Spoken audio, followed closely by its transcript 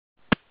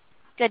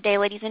Good day,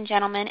 ladies and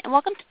gentlemen, and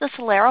welcome to the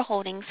Solera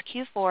Holdings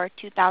Q4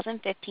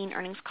 2015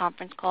 earnings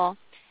conference call.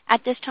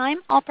 At this time,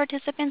 all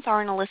participants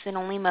are in a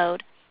listen-only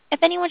mode.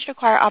 If anyone should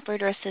require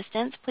operator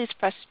assistance, please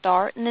press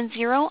star and then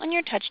 0 on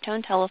your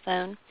touch-tone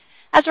telephone.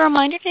 As a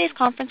reminder, today's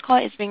conference call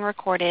is being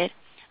recorded.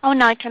 I will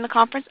now turn the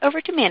conference over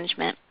to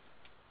management.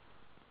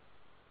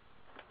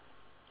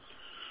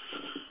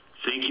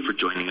 Thank you for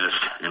joining us,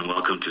 and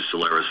welcome to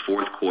Solera's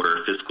fourth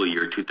quarter fiscal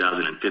year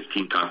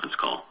 2015 conference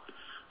call.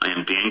 I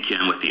am Dan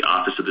Kim with the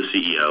Office of the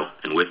CEO,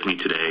 and with me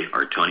today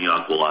are Tony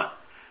Aquila,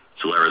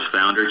 Solera's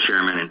founder,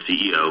 chairman, and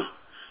CEO,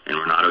 and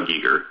Renato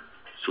Giger,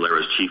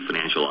 Solera's Chief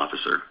Financial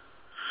Officer.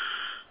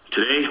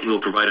 Today, we will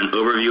provide an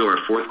overview of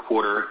our fourth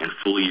quarter and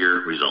full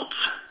year results.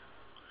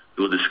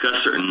 We will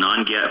discuss certain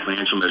non-GAAP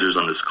financial measures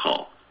on this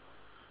call.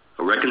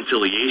 A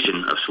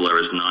reconciliation of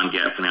Solera's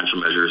non-GAAP financial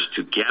measures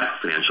to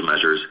GAAP financial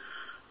measures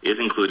is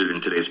included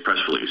in today's press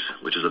release,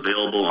 which is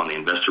available on the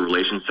investor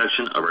relations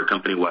section of our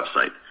company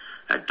website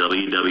at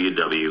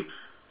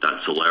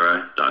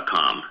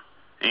www.solera.com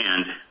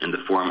and in the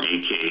Form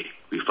 8-K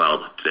we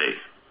filed today.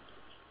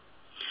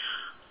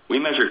 We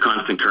measure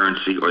constant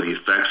currency or the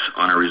effects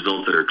on our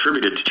results that are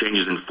attributed to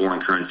changes in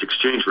foreign currency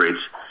exchange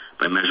rates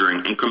by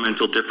measuring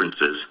incremental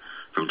differences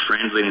from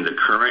translating the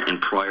current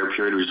and prior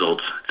period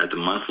results at the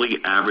monthly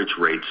average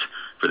rates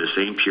for the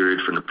same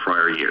period from the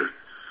prior year.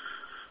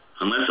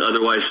 Unless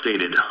otherwise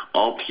stated,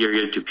 all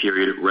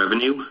period-to-period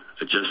revenue,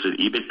 adjusted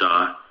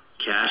EBITDA,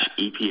 cash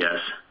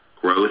EPS,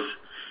 growth,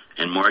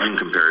 and margin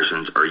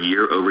comparisons are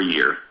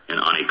year-over-year and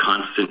on a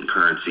constant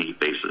currency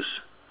basis.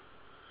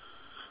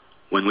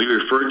 When we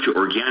refer to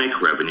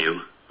organic revenue,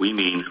 we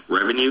mean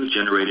revenue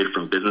generated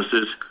from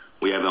businesses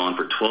we have owned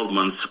for 12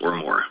 months or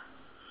more.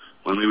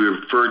 When we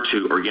refer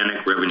to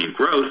organic revenue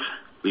growth,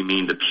 we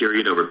mean the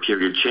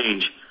period-over-period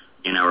change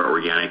in our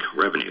organic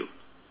revenue.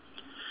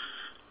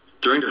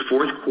 During the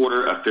fourth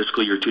quarter of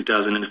fiscal year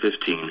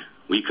 2015,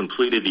 we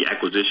completed the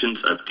acquisitions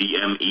of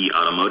DME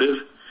Automotive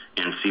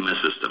and SEMA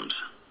Systems.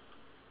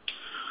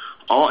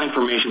 All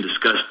information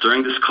discussed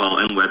during this call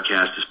and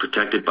webcast is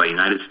protected by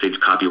United States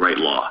copyright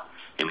law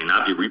and may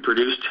not be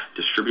reproduced,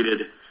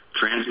 distributed,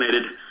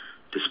 transmitted,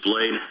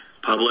 displayed,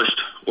 published,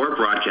 or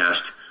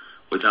broadcast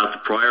without the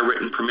prior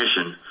written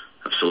permission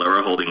of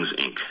Solera Holdings,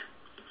 Inc.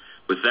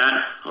 With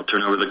that, I'll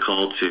turn over the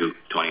call to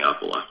Tony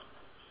Aquila.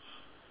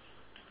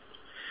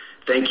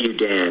 Thank you,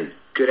 Dan.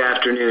 Good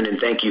afternoon, and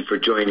thank you for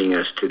joining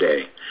us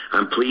today.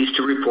 I'm pleased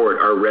to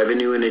report our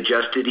revenue and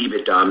adjusted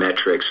EBITDA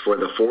metrics for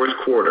the fourth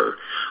quarter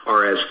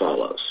are as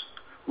follows.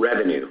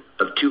 Revenue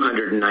of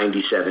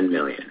 $297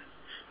 million.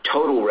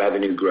 Total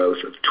revenue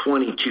growth of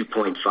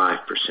 22.5%.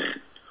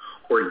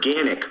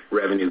 Organic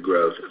revenue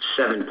growth of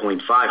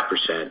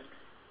 7.5%.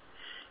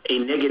 A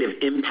negative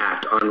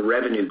impact on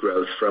revenue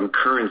growth from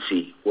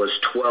currency was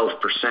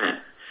 12%.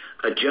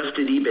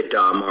 Adjusted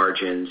EBITDA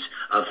margins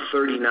of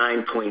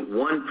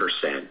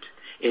 39.1%,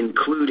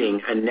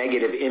 including a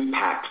negative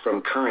impact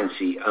from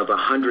currency of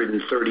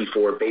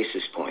 134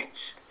 basis points.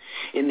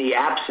 In the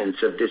absence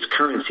of this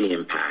currency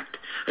impact,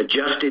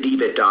 adjusted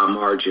EBITDA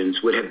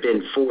margins would have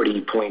been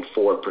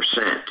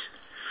 40.4%.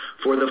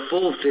 For the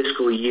full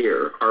fiscal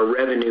year, our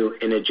revenue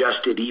and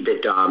adjusted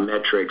EBITDA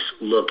metrics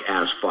look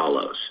as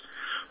follows.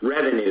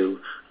 Revenue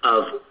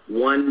of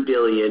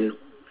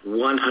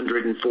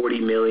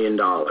 $1,140 million.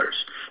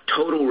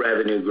 Total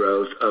revenue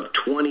growth of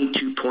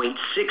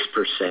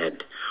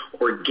 22.6%.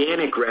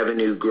 Organic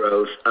revenue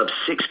growth of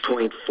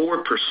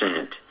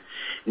 6.4%.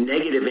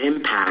 Negative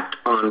impact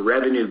on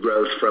revenue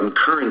growth from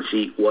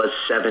currency was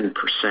 7%.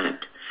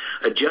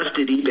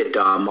 Adjusted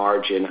EBITDA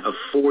margin of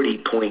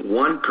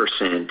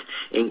 40.1%,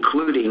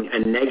 including a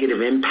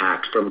negative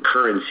impact from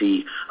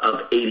currency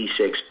of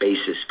 86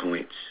 basis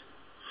points.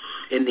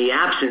 In the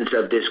absence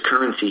of this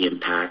currency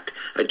impact,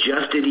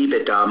 adjusted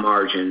EBITDA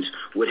margins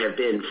would have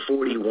been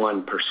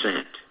 41%.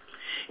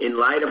 In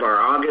light of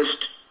our August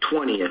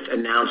 20th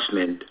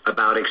announcement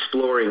about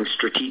exploring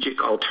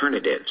strategic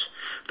alternatives,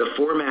 the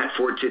format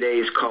for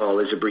today's call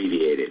is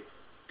abbreviated.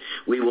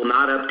 We will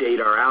not update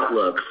our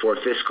outlook for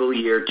fiscal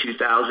year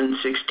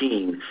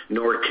 2016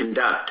 nor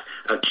conduct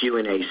a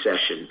Q&A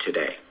session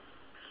today.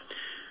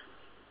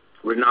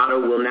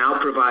 Renato will now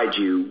provide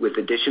you with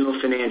additional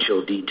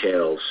financial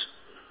details.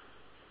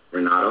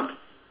 Renato?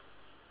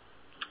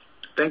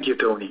 Thank you,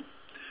 Tony.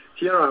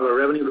 Here are our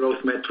revenue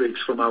growth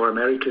metrics from our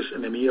Americas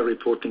and EMEA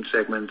reporting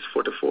segments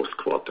for the fourth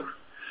quarter.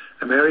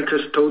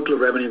 Americas total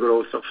revenue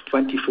growth of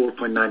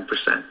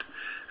 24.9%.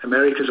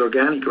 Americas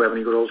organic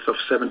revenue growth of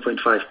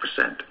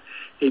 7.5%.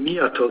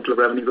 EMEA total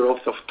revenue growth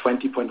of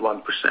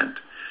 20.1%.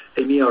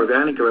 EMEA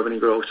organic revenue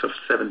growth of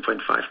 7.5%.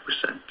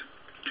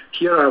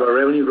 Here are our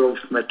revenue growth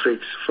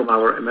metrics from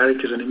our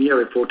Americas and EMEA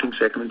reporting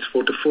segments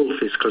for the full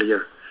fiscal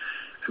year.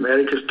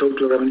 Americas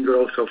total revenue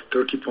growth of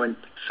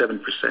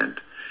 30.7%.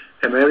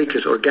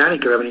 Americas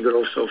organic revenue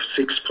growth of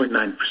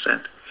 6.9%.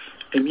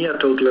 EMEA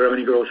total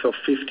revenue growth of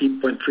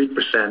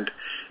 15.3%.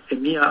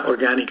 EMEA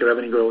organic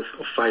revenue growth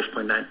of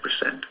 5.9%.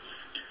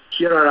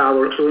 Here are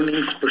our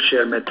earnings per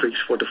share metrics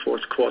for the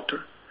fourth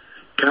quarter.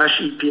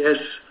 Cash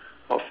EPS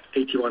of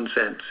 81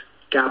 cents.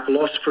 GAAP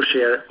loss per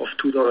share of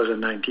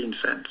 $2.19.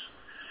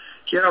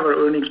 Here are our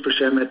earnings per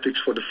share metrics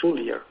for the full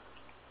year.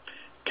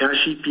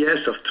 Cash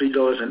EPS of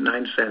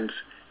 $3.09,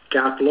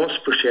 GAAP loss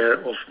per share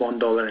of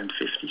 $1.50.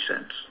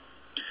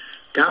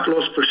 GAAP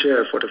loss per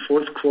share for the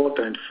fourth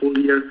quarter and full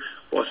year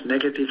was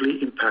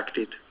negatively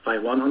impacted by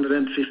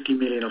 $150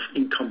 million of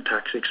income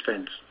tax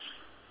expense.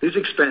 This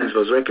expense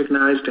was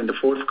recognized in the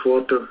fourth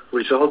quarter,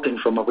 resulting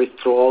from a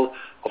withdrawal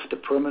of the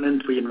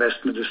permanent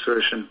reinvestment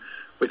assertion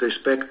with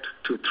respect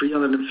to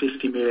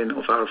 $350 million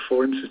of our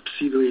foreign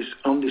subsidiaries'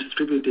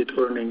 undistributed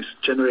earnings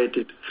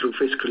generated through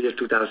fiscal year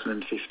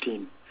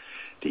 2015.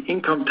 The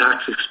income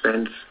tax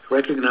expense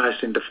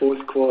recognized in the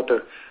fourth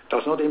quarter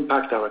does not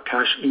impact our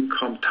cash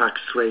income tax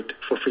rate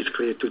for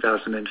fiscal year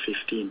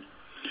 2015.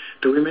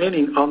 The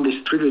remaining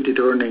undistributed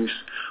earnings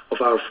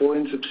of our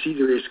foreign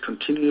subsidiaries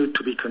continue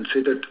to be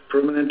considered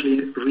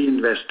permanently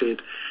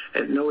reinvested,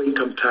 and no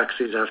income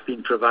taxes have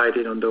been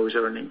provided on those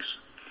earnings.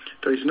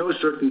 There is no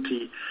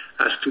certainty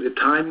as to the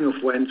timing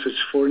of when such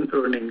foreign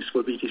earnings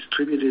will be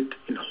distributed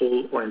in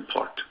whole or in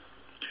part.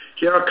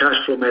 Here are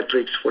cash flow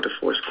metrics for the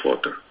fourth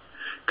quarter.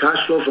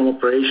 Cash flow from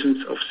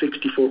operations of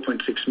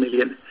 $64.6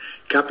 million,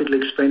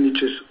 capital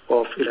expenditures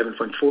of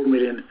 $11.4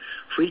 million,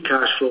 free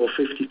cash flow of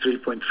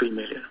 $53.3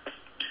 million.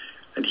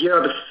 And here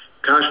are the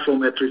cash flow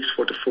metrics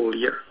for the full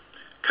year.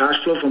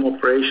 Cash flow from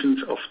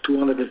operations of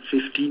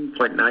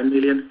 $215.9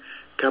 million,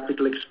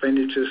 capital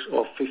expenditures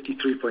of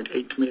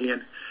 $53.8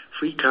 million,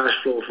 free cash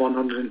flow of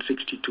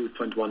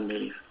 $162.1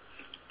 million.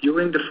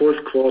 During the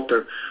fourth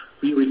quarter,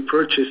 we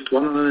repurchased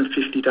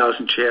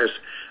 150,000 shares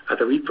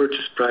at a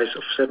repurchase price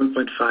of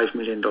 $7.5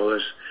 million,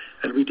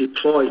 and we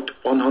deployed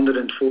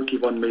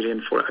 $141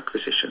 million for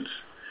acquisitions.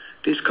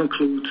 This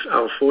concludes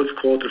our fourth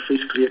quarter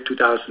fiscal year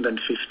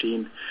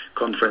 2015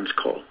 conference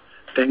call.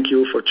 Thank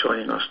you for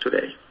joining us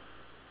today.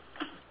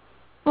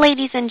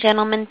 Ladies and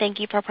gentlemen, thank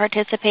you for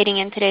participating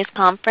in today's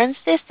conference.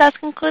 This does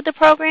conclude the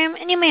program,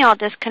 and you may all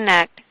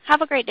disconnect.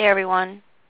 Have a great day, everyone.